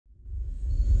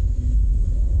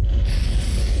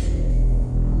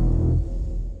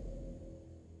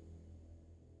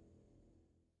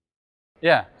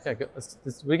Yeah, go.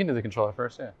 We can do the controller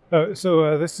first, yeah.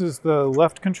 So this is the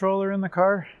left controller in the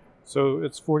car. So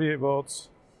it's 48 volts.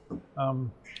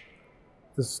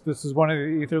 This is one of the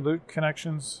ether loop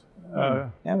connections.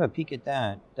 Have a peek at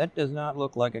that. That does not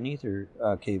look like an ether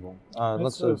cable.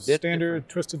 Looks a standard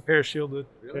twisted pair shielded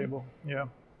cable. Yeah.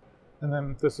 And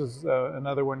then this is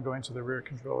another one going to the rear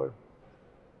controller.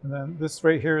 And then this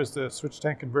right here is the switch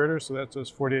tank converter. So that does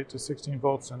 48 to 16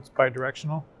 volts and it's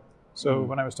bidirectional. So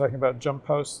when I was talking about jump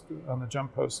posts, on the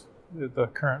jump post, the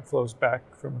current flows back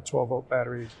from a 12 volt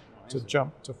battery to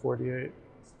jump to 48.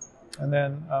 And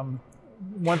then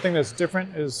one thing that's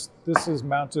different is this is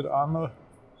mounted on the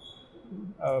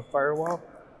firewall,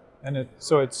 and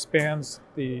so it spans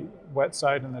the wet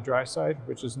side and the dry side,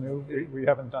 which is new. We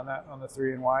haven't done that on the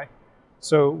 3Y.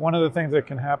 So one of the things that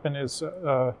can happen is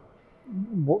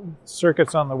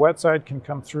circuits on the wet side can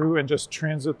come through and just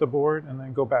transit the board and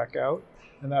then go back out,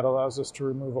 and that allows us to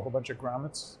remove a whole bunch of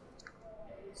grommets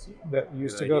that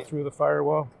used to go through the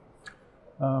firewall.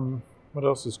 What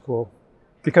else is cool?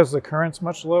 Because the current's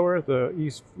much lower, the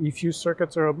eFuse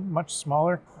circuits are much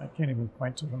smaller. I can't even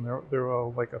point to them. They're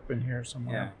all like up in here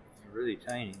somewhere. Yeah, they're really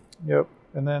tiny. Yep.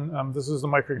 And then this is the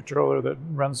microcontroller that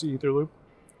runs the ether loop.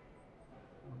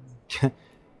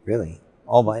 Really?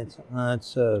 All by itself?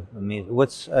 That's amazing.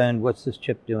 What's this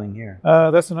chip doing here?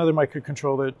 That's another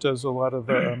microcontroller that does a lot of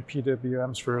the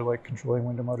PWMs for like controlling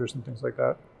window motors and things like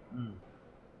that.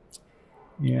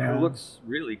 Yeah. It looks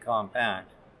really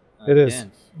compact. It is.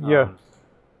 Dense. Yeah.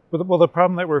 Well, the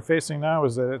problem that we're facing now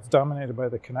is that it's dominated by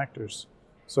the connectors.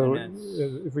 So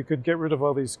if we could get rid of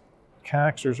all these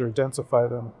connectors or densify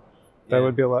them, that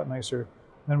would be a lot nicer.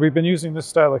 And we've been using this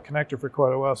style of connector for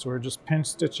quite a while, so we're just pinch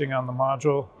stitching on the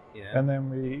module, and then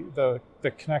the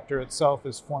connector itself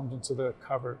is formed into the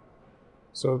cover.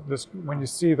 So this, when you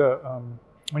see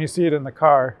it in the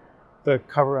car, the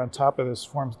cover on top of this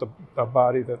forms the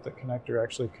body that the connector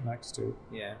actually connects to.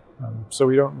 Yeah. So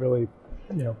we don't really,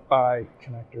 buy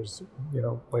connectors.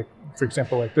 Like for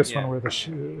example, like this one where the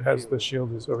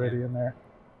shield is already in there.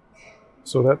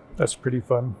 So that's pretty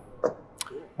fun.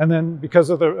 And then because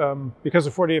of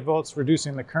 48 volts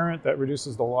reducing the current, that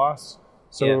reduces the loss.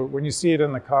 So when you see it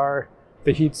in the car,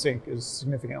 the heatsink is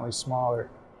significantly smaller.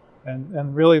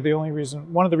 And really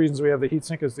one of the reasons we have the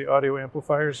heatsink is the audio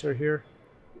amplifiers are here.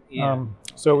 Yeah.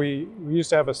 So we used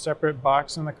to have a separate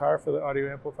box in the car for the audio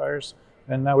amplifiers,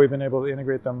 and now we've been able to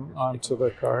integrate them onto the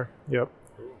car. Yep.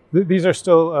 These are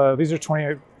still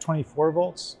 24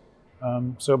 volts.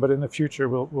 But in the future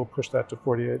we'll push that to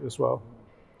 48 as well.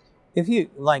 If you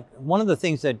like, one of the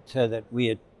things that we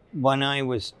had when I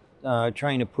was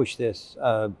trying to push this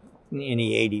in the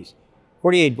 80s,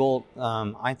 48 volt,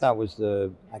 I thought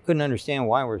I couldn't understand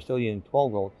why we're still using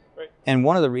 12 volt. Right. And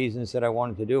one of the reasons that I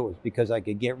wanted to do it was because I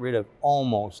could get rid of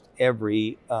almost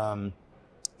every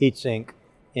heatsink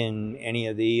in any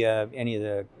of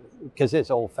the, because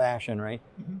it's old fashioned, right?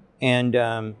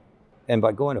 Mm-hmm. And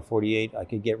by going to 48, I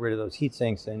could get rid of those heat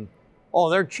sinks and,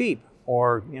 they're cheap.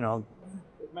 Or,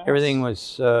 everything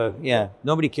was,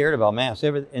 nobody cared about mass.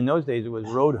 In those days, it was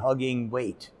road hugging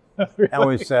weight. Really? That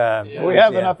was, we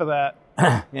have enough of that.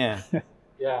 Yeah.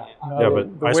 But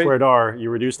I squared R, you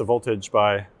reduce the voltage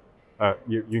by,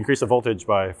 you increase the voltage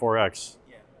by 4x,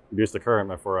 reduce the current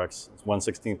by 4x. It's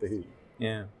 1/16 the heat.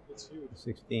 Yeah.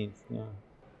 16th, yeah.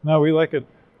 No, we like it.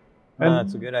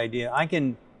 That's a good idea. I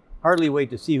can hardly wait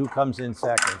to see who comes in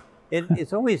second.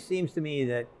 It always seems to me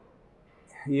that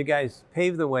you guys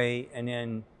pave the way and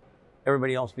then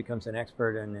everybody else becomes an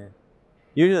expert, and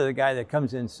usually the guy that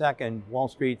comes in second, Wall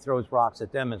Street throws rocks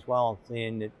at them as well,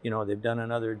 saying that they've done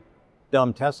another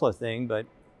dumb Tesla thing.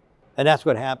 And that's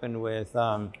what happened with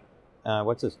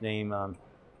what's his name,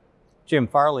 Jim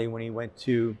Farley, when he went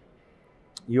to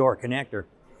your connector,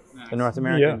 the North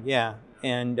American,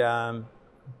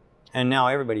 and now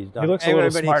everybody's done. He looks a little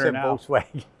smarter now.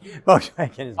 Volkswagen.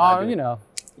 Volkswagen is not good.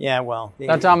 Yeah, well,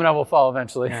 that domino will fall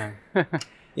eventually. Yeah.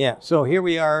 Yeah. So here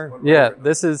we are. Yeah,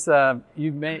 this is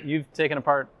you've taken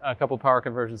apart a couple power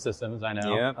conversion systems, I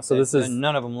know. Yeah. So this is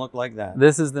none of them look like that.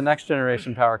 This is the next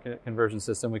generation power conversion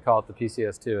system. We call it the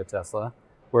PCS2 at Tesla,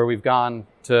 where we've gone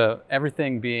to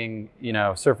everything being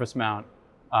surface mount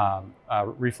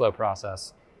reflow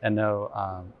process and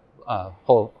no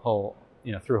whole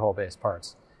through hole based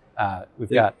parts.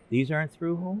 These aren't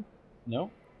through hole? No.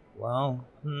 Wow.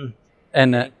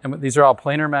 And these are all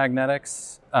planar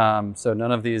magnetics. So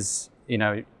none of these, you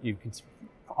can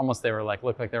almost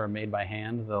look like they were made by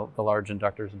hand. The large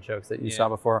inductors and chokes that you saw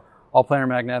before, all planar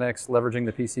magnetics, leveraging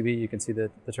the PCB. You can see the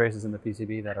traces in the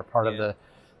PCB that are part of the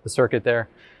circuit there.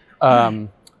 And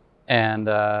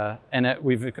And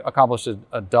we've accomplished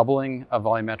a doubling of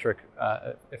volumetric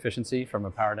efficiency from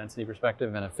a power density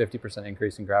perspective and a 50%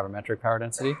 increase in gravimetric power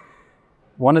density.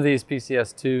 One of these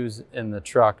PCS2s in the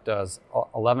truck does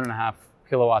 11.5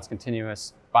 kilowatts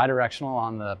continuous bidirectional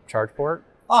on the charge port.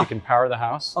 So you can power the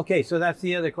house. Okay, so that's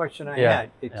the other question I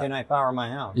had. Can I power my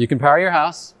house? You can power your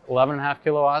house, 11.5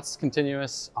 kilowatts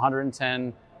continuous,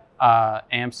 110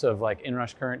 amps of like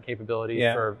inrush current capability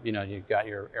for, you've got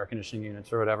your air conditioning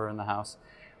units or whatever in the house.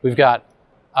 We've got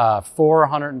 4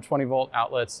 120 volt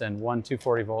outlets and one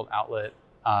 240 volt outlet.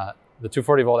 The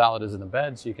 240 volt outlet is in the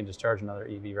bed, so you can just charge another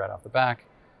EV right off the back,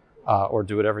 or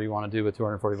do whatever you want to do with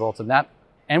 240 volts.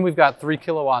 And we've got 3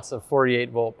 kilowatts of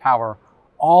 48 volt power,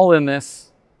 all in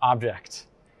this object.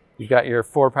 You've got your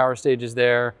 4 power stages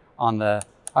there on the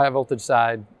high voltage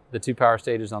side, the 2 power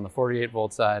stages on the 48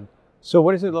 volt side. So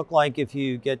what does it look like if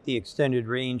you get the extended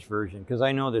range version? Because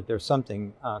I know that there's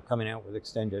something coming out with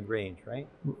extended range, right?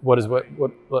 What is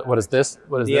this?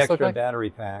 What does the this extra look like? battery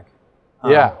pack?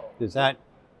 Does that?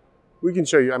 We can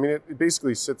show you. I mean, it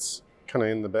basically sits kind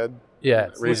of in the bed. Yeah,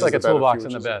 it looks like a toolbox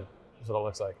in the bed. Is what it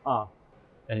looks like.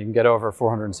 And you can get over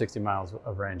 460 miles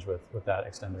of range with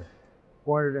that extender.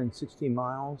 460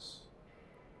 miles.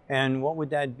 And what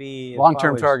would that be?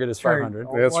 Long-term target is 500.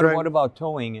 That's right. What about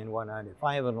towing and whatnot? If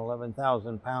I have an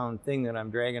 11,000 pound thing that I'm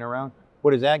dragging around,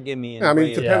 what does that give me? I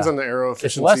mean, it depends on the aero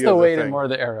efficiency. It's less the weight and more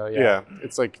the aero. Yeah,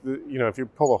 it's like if you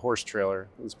pull a horse trailer,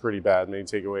 it's pretty bad. Maybe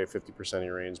take away 50% of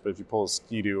your range. But if you pull a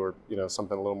Ski-Doo or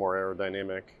something a little more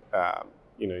aerodynamic,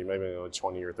 you might be able to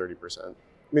 20 or 30%. I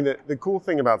mean, the cool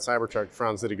thing about Cybertruck,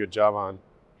 Franz did a good job on,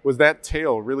 was that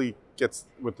tail really gets,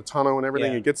 with the tonneau and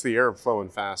everything, it gets the air flowing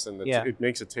fast and it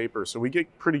makes a taper. So we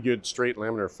get pretty good straight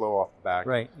laminar flow off the back.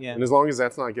 Right, yeah. And as long as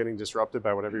that's not getting disrupted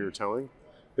by whatever you're towing,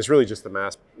 it's really just the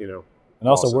mass, And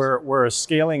also we're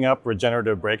scaling up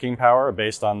regenerative braking power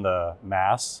based on the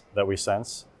mass that we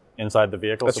sense inside the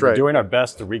vehicle. That's so we're right. doing our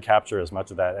best to recapture as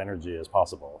much of that energy as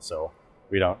possible. So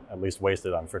we don't at least waste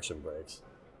it on friction brakes.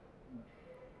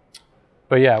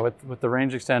 But yeah, with the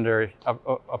range extender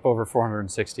up over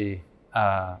 460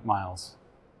 miles.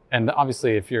 And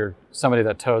obviously if you're somebody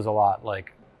that tows a lot,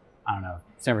 like, I don't know,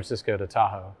 San Francisco to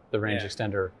Tahoe, the range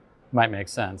extender might make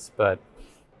sense, but.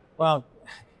 Well,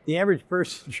 the average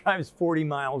person drives 40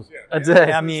 miles a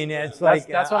day. I mean, it's like.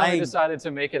 That's why we decided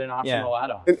to make it an optional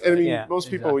add-on. And I mean, most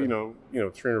people,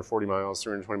 340 miles,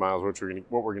 320 miles,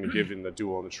 what we're gonna give in the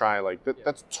dual and the tri, like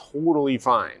that's totally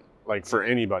fine, like for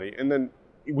anybody. And then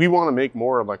we want to make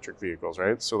more electric vehicles,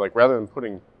 right? So like rather than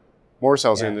putting more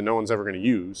cells in that no one's ever going to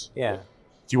use, if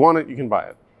you want it, you can buy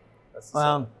it.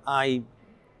 Well, I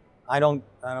don't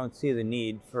see the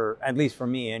need for, at least for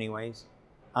me anyways.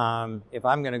 If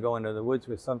I'm going to go into the woods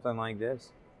with something like this,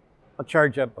 I'll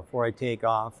charge up before I take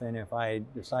off. And if I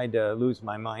decide to lose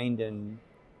my mind and,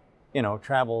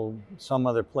 travel some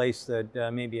other place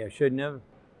that maybe I shouldn't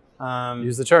have.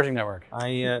 Use the charging network.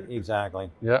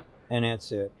 Exactly. Yeah. And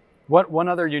that's it. One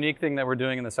other unique thing that we're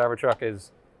doing in the Cybertruck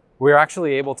is we're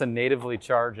actually able to natively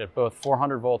charge at both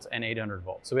 400 volts and 800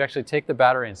 volts. So we actually take the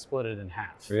battery and split it in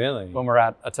half. Really? When we're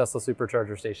at a Tesla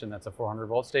supercharger station that's a 400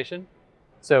 volt station.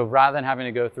 So rather than having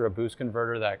to go through a boost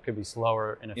converter that could be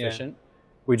slower and efficient,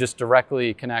 we just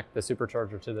directly connect the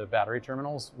supercharger to the battery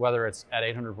terminals, whether it's at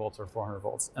 800 volts or 400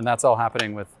 volts. And that's all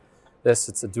happening with this.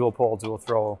 It's a dual pole, dual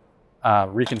throw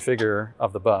reconfigure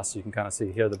of the bus. You can kind of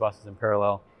see here the bus is in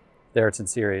parallel. There it's in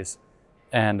series.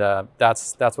 And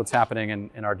that's what's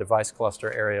happening in our device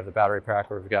cluster area of the battery pack,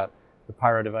 where we've got the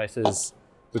pyro devices,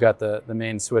 we've got the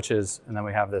main switches, and then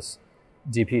we have this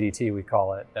DPDT, we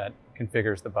call it, that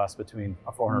configures the bus between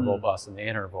a 400 volt bus and the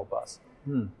 800 volt bus.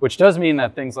 Which does mean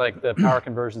that things like the power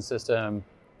conversion system,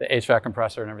 the HVAC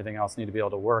compressor and everything else need to be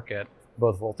able to work at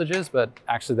both voltages, but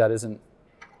actually that isn't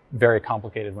very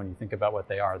complicated when you think about what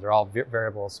they are. They're all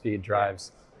variable speed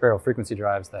drives, variable frequency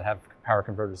drives that have power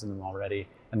converters in them already,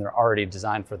 and they're already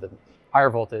designed for the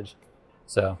higher voltage,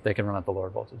 so they can run at the lower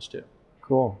voltage too.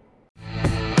 Cool.